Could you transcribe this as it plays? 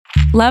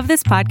Love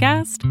this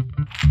podcast?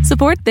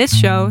 Support this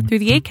show through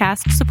the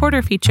Acast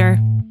supporter feature.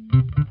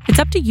 It's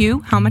up to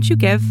you how much you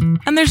give,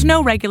 and there's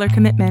no regular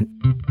commitment.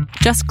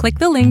 Just click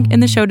the link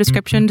in the show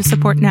description to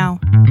support now.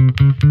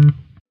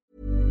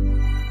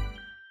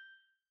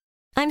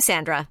 I'm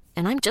Sandra,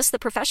 and I'm just the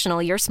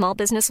professional your small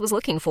business was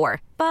looking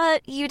for.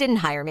 But you didn't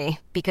hire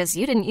me because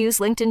you didn't use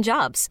LinkedIn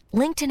Jobs.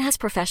 LinkedIn has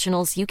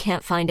professionals you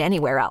can't find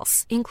anywhere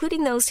else,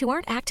 including those who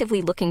aren't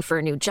actively looking for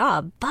a new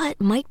job, but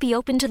might be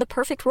open to the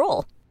perfect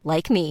role,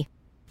 like me.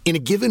 In a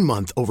given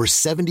month, over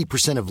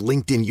 70% of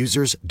LinkedIn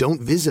users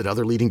don't visit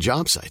other leading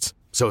job sites.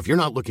 So if you're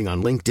not looking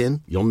on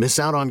LinkedIn, you'll miss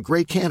out on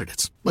great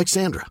candidates like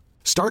Sandra.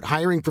 Start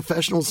hiring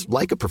professionals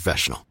like a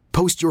professional.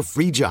 Post your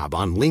free job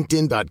on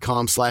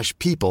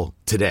linkedin.com/people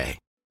today.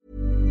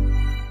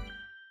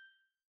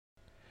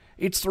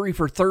 It's 3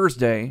 for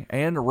Thursday,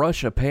 and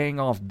Russia paying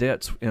off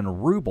debts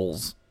in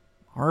rubles.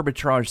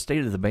 Arbitrage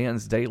State of the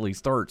Bands Daily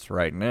starts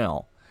right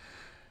now.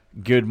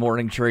 Good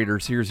morning,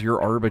 traders. Here's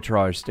your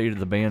Arbitrage State of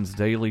the Bands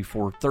Daily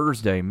for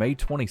Thursday, May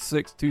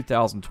 26,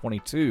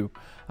 2022.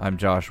 I'm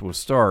Joshua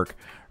Stark.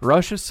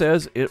 Russia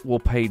says it will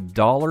pay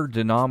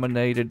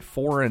dollar-denominated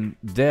foreign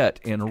debt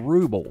in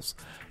rubles,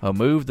 a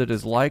move that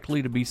is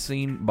likely to be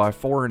seen by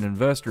foreign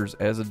investors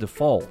as a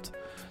default.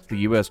 The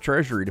U.S.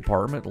 Treasury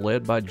Department,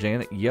 led by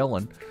Janet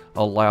Yellen,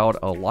 allowed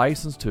a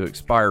license to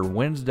expire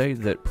Wednesday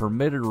that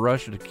permitted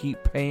Russia to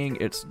keep paying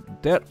its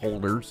debt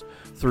holders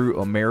through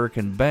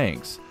American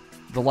banks.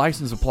 The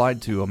license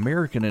applied to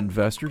American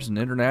investors and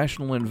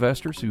international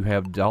investors who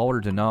have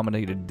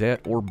dollar-denominated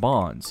debt or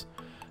bonds.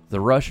 The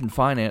Russian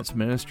Finance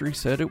Ministry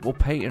said it will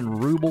pay in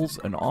rubles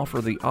and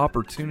offer the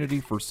opportunity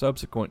for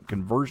subsequent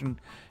conversion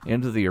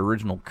into the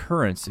original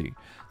currency.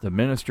 The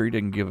ministry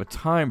didn't give a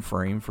time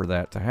frame for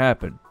that to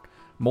happen.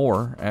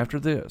 More after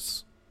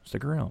this.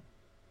 Stick around.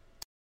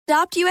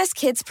 Adopt US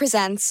Kids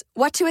presents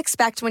What to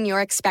Expect When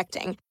You're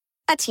Expecting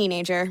a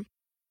Teenager.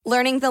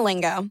 Learning the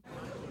lingo.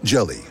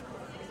 Jelly.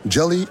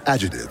 Jelly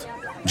adjective.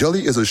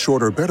 Jelly is a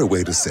shorter, better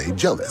way to say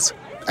jealous.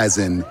 As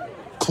in,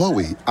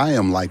 Chloe, I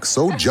am like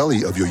so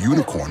jelly of your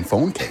unicorn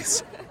phone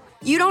case.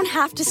 You don't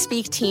have to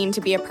speak teen to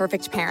be a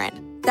perfect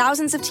parent.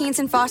 Thousands of teens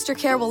in foster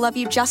care will love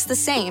you just the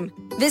same.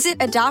 Visit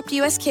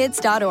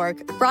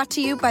adoptuskids.org, brought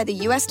to you by the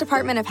U.S.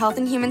 Department of Health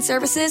and Human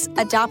Services,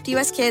 Adopt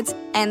U.S. Kids,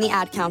 and the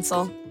Ad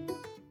Council.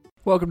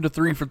 Welcome to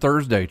 3 for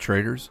Thursday,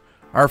 traders.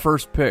 Our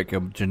first pick, a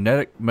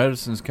genetic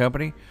medicines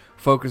company,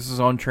 focuses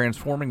on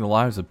transforming the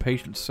lives of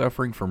patients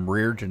suffering from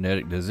rare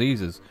genetic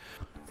diseases.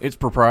 Its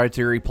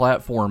proprietary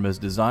platform is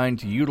designed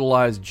to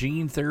utilize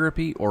gene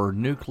therapy or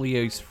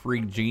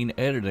nuclease-free gene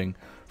editing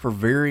for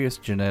various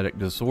genetic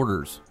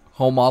disorders.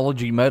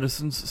 Homology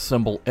Medicines,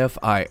 symbol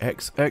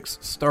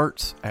FIXX,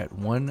 starts at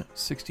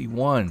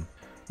 $161.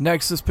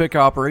 Next, this pick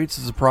operates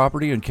as a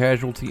property and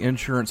casualty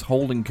insurance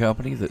holding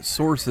company that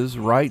sources,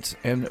 writes,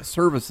 and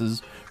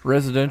services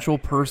residential,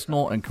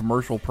 personal, and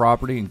commercial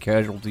property and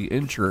casualty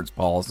insurance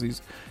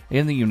policies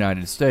in the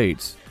United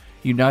States.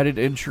 United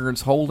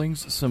Insurance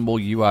Holdings, symbol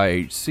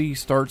UIHC,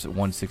 starts at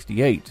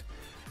 $168.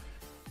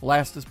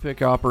 Last, this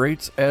pick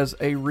operates as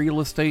a real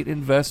estate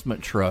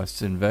investment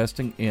trust,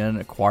 investing in,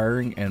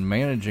 acquiring, and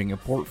managing a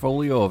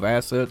portfolio of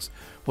assets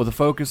with a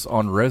focus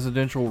on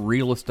residential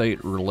real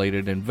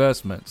estate-related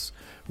investments.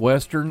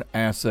 Western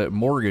Asset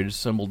Mortgage,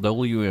 symbol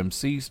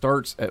WMC,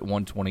 starts at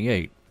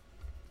 $128.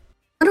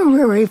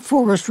 Honorary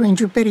Forest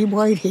Ranger Betty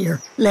White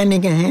here,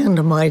 lending a hand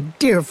to my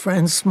dear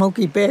friend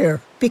Smokey Bear.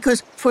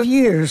 Because for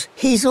years,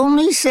 he's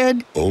only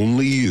said,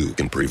 only you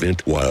can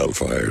prevent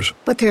wildfires.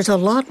 But there's a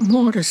lot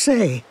more to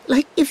say.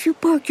 Like if you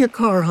park your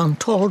car on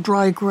tall,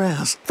 dry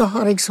grass, the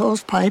hot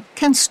exhaust pipe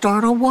can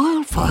start a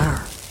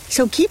wildfire.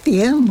 So keep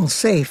the animals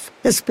safe,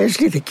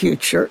 especially the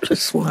cute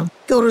shirtless one.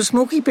 Go to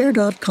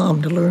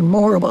SmokeyBear.com to learn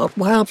more about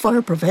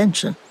wildfire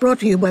prevention.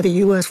 Brought to you by the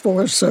U.S.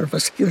 Forest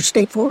Service, your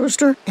state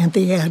forester, and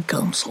the Ad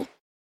Council.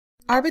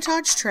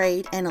 Arbitrage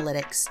Trade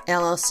Analytics,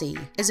 LLC,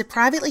 is a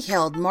privately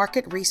held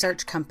market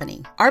research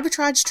company.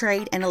 Arbitrage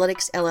Trade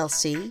Analytics,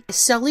 LLC, is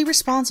solely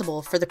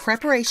responsible for the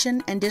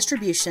preparation and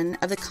distribution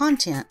of the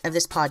content of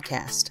this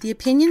podcast. The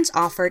opinions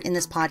offered in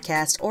this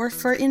podcast are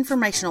for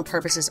informational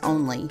purposes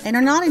only and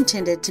are not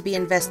intended to be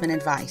investment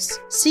advice.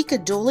 Seek a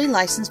duly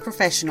licensed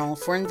professional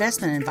for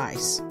investment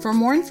advice. For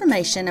more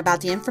information about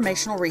the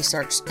informational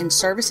research and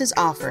services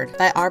offered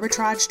by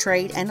Arbitrage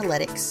Trade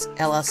Analytics,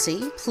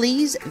 LLC,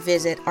 please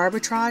visit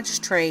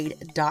arbitragetrade.com.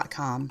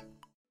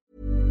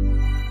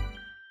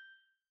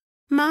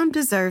 Mom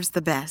deserves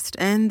the best,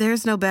 and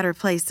there's no better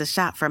place to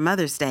shop for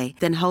Mother's Day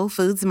than Whole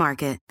Foods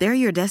Market. They're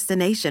your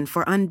destination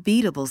for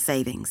unbeatable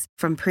savings,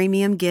 from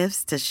premium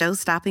gifts to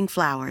show-stopping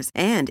flowers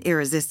and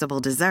irresistible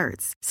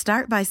desserts.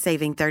 Start by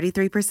saving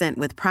 33%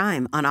 with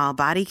Prime on all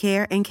body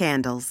care and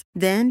candles.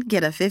 Then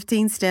get a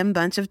 15-stem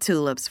bunch of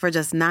tulips for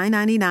just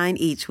 $9.99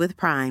 each with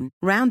Prime.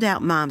 Round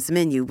out Mom's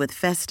menu with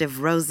festive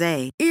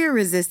rosé,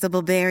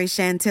 irresistible berry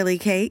chantilly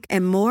cake,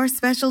 and more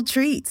special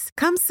treats.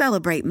 Come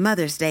celebrate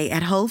Mother's Day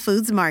at Whole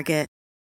Foods Market.